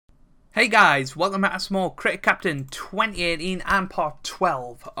Hey guys, welcome back to Small Cricket Captain 2018 and part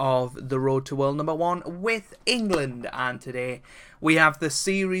 12 of the Road to World Number 1 with England. And today we have the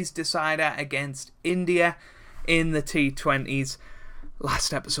series decider against India in the T20s.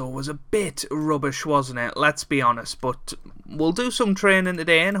 Last episode was a bit rubbish, wasn't it? Let's be honest, but we'll do some training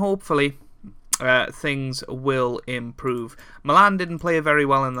today and hopefully things will improve. Milan didn't play very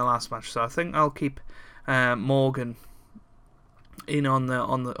well in the last match, so I think I'll keep Morgan in on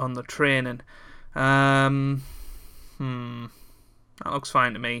the training. That looks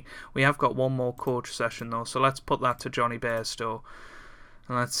fine to me. We have got one more coach session though, so let's put that to Johnny Bairstow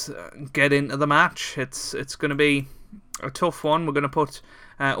and let's get into the match. It's going to be a tough one. We're going to put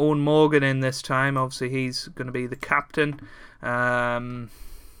Owen Morgan in this time. Obviously he's going to be the captain, but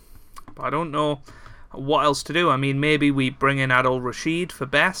I don't know what else to do. I mean, maybe we bring in Adil Rashid for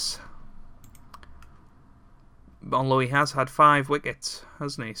Bess, although he has had 5 wickets,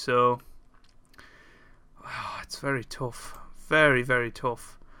 hasn't he? So it's very tough. Very, very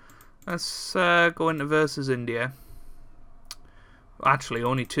tough. Let's go into versus India. Actually,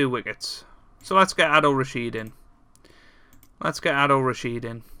 only 2 wickets. So let's get Adil Rashid in.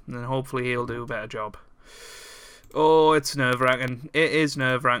 And then hopefully he'll do a better job. Oh, it's nerve-wracking. It is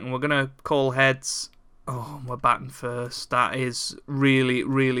nerve-wracking. We're going to call heads. Oh, we're batting first. That is really,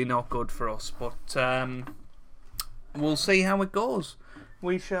 really not good for us. But we'll see how it goes.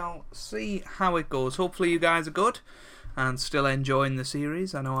 We shall see how it goes. Hopefully you guys are good and still enjoying the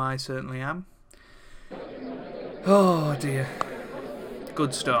series. I know I certainly am. Oh dear.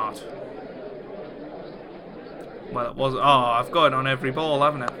 Good start. Well, it was. Oh, I've got it on every ball,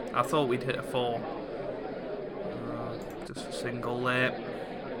 haven't I? I thought we'd hit a 4. Just a single there.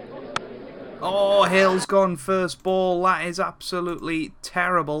 Oh, Hale's gone first ball. That is absolutely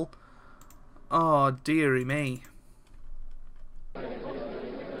terrible. Oh, dearie me.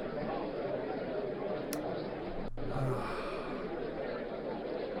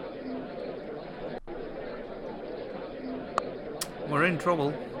 We're in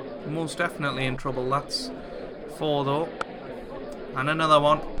trouble. Most definitely in trouble. That's 4 though. And another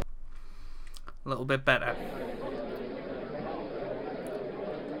one. A little bit better.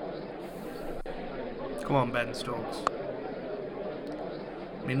 Come on, Ben Stokes.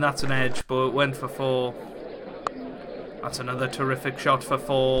 I mean, that's an edge, but it went for 4. That's another terrific shot for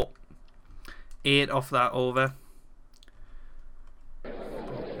 4. 8 off that over.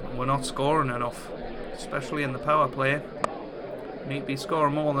 But we're not scoring enough, especially in the power play. Need to be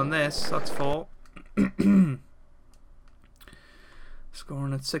scoring more than this. That's 4.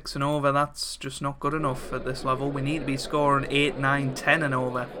 Scoring at 6 and over, that's just not good enough at this level. We need to be scoring 8, 9, 10 and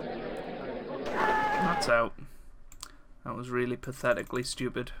over. That's out. That was really pathetically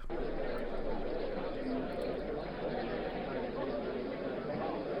stupid.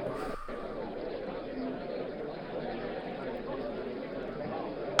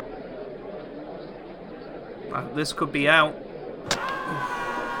 This could be out.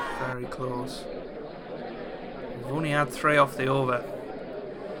 Very close. We've only had 3 off the over.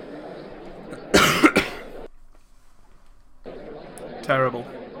 Terrible.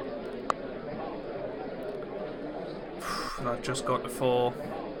 That just got to 4.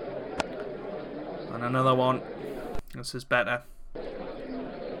 And another one. This is better.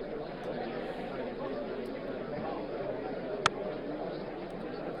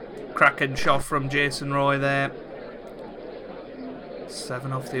 Cracking shot from Jason Roy there.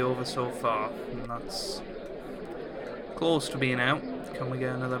 7 off the over so far, and that's close to being out. Can we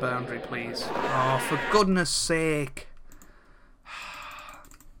get another boundary, please? Oh, for goodness sake.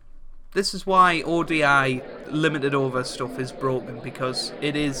 This is why ODI limited over stuff is broken, because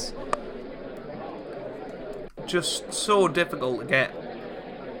it is just so difficult to get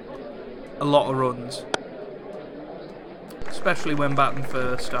a lot of runs. Especially when batting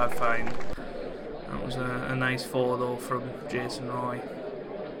first, I find. That was a nice 4 though from Jason Roy.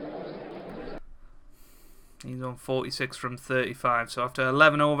 He's on 46 from 35. So after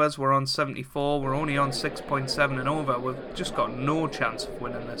 11 overs, we're on 74. We're only on 6.7 and over. We've just got no chance of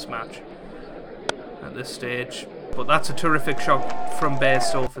winning this match at this stage. But that's a terrific shot from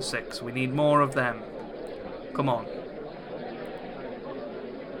Bairstow for 6. We need more of them. Come on.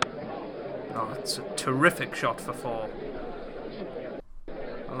 Oh, it's a terrific shot for 4.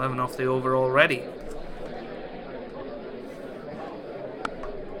 11 off the over already.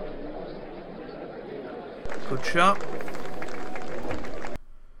 Good shot.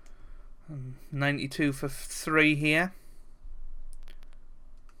 92 for 3 here.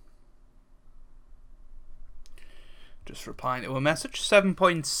 Just replying to a message.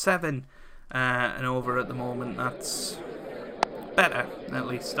 7.7 and over at the moment. That's better, at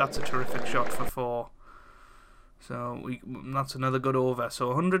least. That's a terrific shot for 4. So that's another good over. So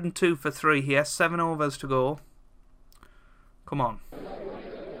 102 for 3 here. 7 overs to go. Come on.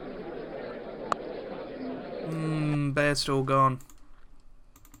 Bairstow gone.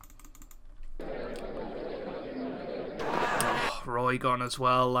 Oh, Roy gone as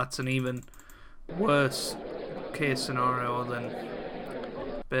well. That's an even worse case scenario than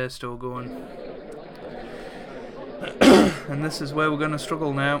Bairstow going. And this is where we're going to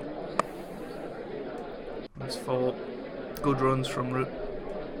struggle now. That's 4 good runs from Root.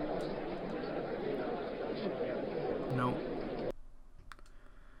 No.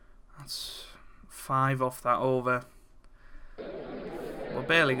 That's 5 off that over. We're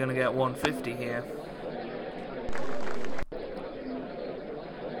barely going to get 150 here.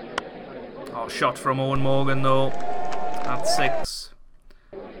 Oh, shot from Owen Morgan though. That's 6.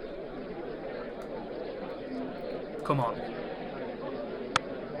 Come on.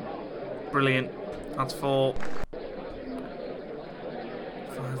 Brilliant. That's 4.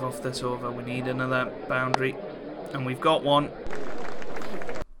 5 off this over. We need another boundary. And we've got one.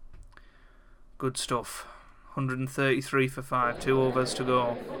 Good stuff. 133 for 5. 2 overs to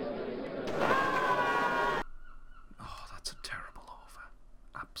go. Oh, that's a terrible over.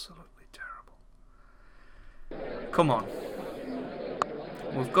 Absolutely terrible. Come on.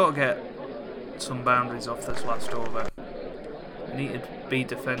 We've got to get some boundaries off this last over. We need to be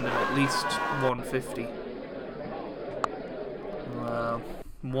defending at least 150.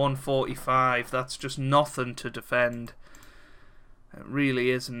 145. That's just nothing to defend. It really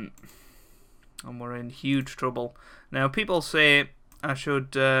isn't. And we're in huge trouble. Now, people say I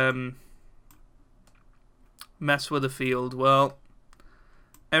should mess with the field. Well,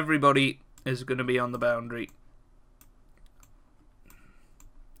 everybody is going to be on the boundary.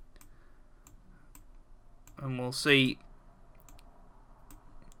 And we'll see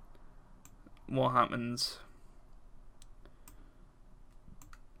what happens.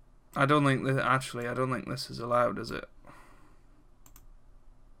 I don't think this is allowed, is it?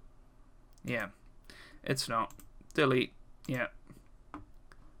 Yeah, it's not. Delete. Yeah.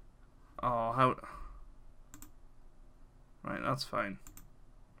 Oh, how? Right, that's fine.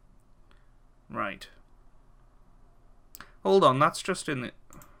 Right. Hold on, that's just in the.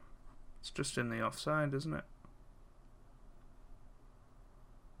 It's just in the offside, isn't it?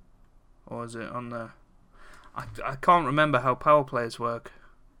 Or is it on the? I can't remember how power plays work.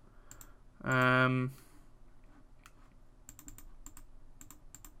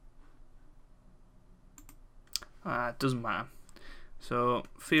 It doesn't matter. So,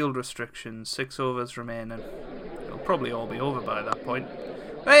 field restrictions, 6 overs remaining. It'll probably all be over by that point.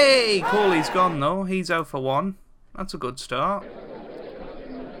 Hey! Coley's gone though. He's out for 1. That's a good start.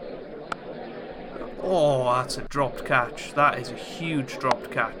 Oh, that's a dropped catch. That is a huge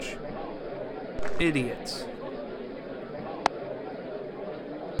dropped catch. Idiots.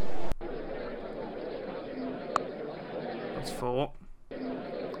 That's 4.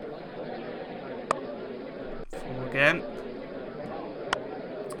 4 again.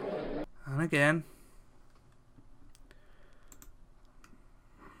 And again.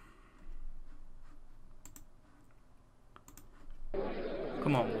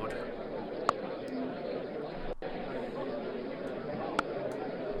 Come on, Wood.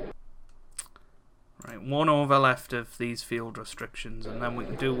 Right, 1 over left of these field restrictions, and then we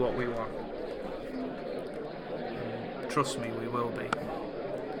can do what we want. And trust me, we will be.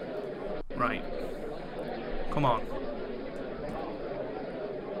 Right. Come on.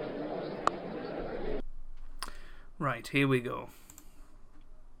 Right, here we go.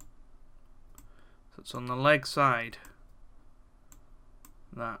 So it's on the leg side.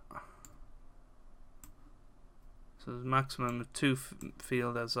 That. So there's a maximum of 2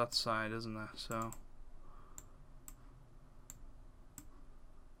 fielders that side, isn't there? So.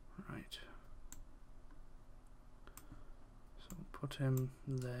 Right. So put him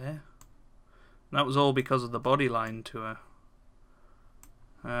there. That was all because of the body line to her.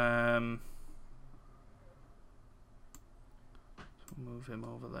 So move him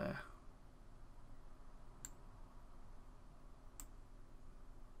over there.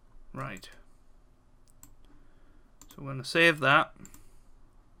 Right. So we're going to save that.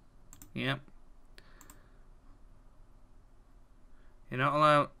 Yep. You're not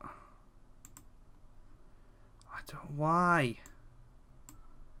allowed. I don't. Why?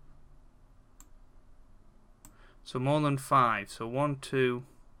 So more than 5. So 1, 2.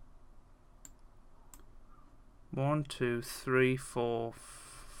 1, 2, 3, 4,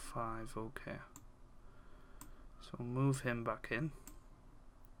 5. Okay. So move him back in.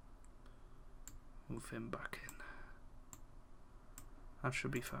 Move him back in. That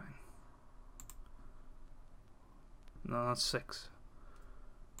should be fine. No, that's 6.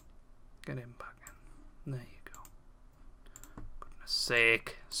 Get him back in. There you go. Goodness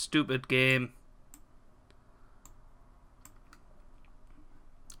sake. Stupid game.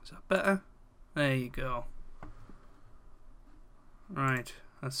 Is that better? There you go. Right.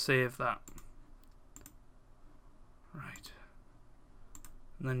 Let's save that. Right.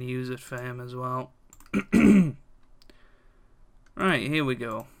 And then use it for him as well. Right, here we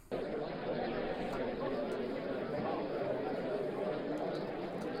go.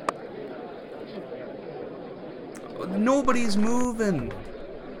 Nobody's moving.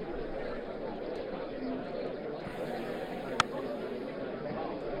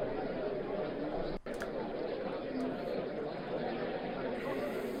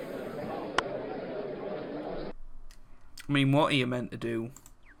 I mean, what are you meant to do?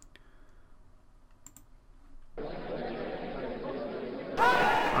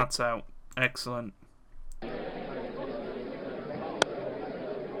 That's out. Excellent.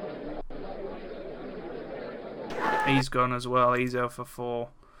 He's gone as well. He's out for 4.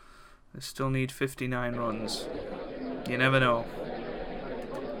 They still need 59 runs. You never know.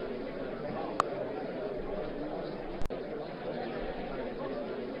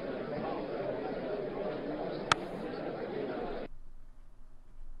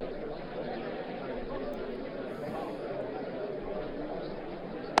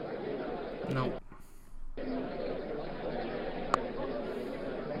 Nope.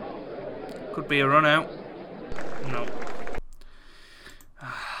 Could be a run out. No.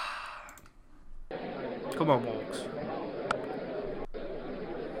 Come on, Walks.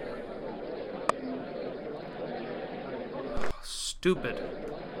 Stupid.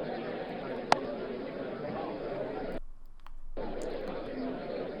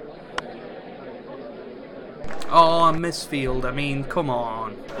 Oh, a misfield. I mean, come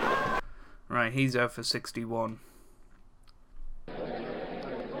on. Right, he's out for 61.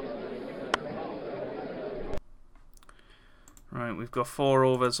 Right, we've got 4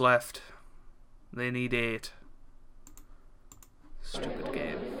 overs left. They need 8. Stupid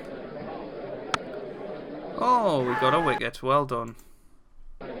game. Oh, we got a wicket. Well done.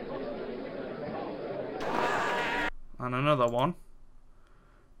 And another one.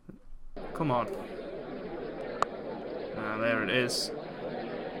 Come on. Ah, there it is.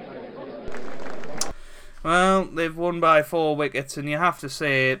 Well, they've won by 4 wickets, and you have to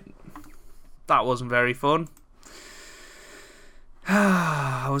say that wasn't very fun.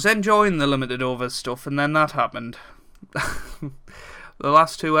 I was enjoying the limited overs stuff, and then that happened. The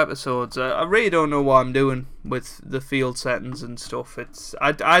last 2 episodes, I really don't know what I'm doing with the field settings and stuff.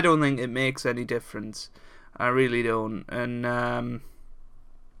 I don't think it makes any difference. I really don't. And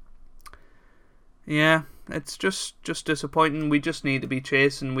yeah, it's just disappointing. We just need to be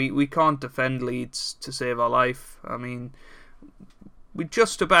chasing. We can't defend leads to save our life. I mean, we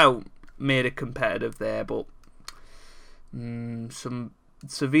just about made it competitive there, but some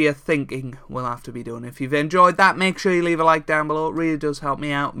severe thinking will have to be done. If you've enjoyed that, make sure you leave a like down below. It really does help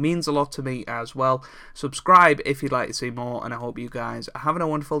me out. It means a lot to me as well. Subscribe if you'd like to see more, and I hope you guys are having a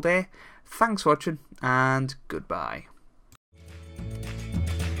wonderful day. Thanks for watching, and goodbye.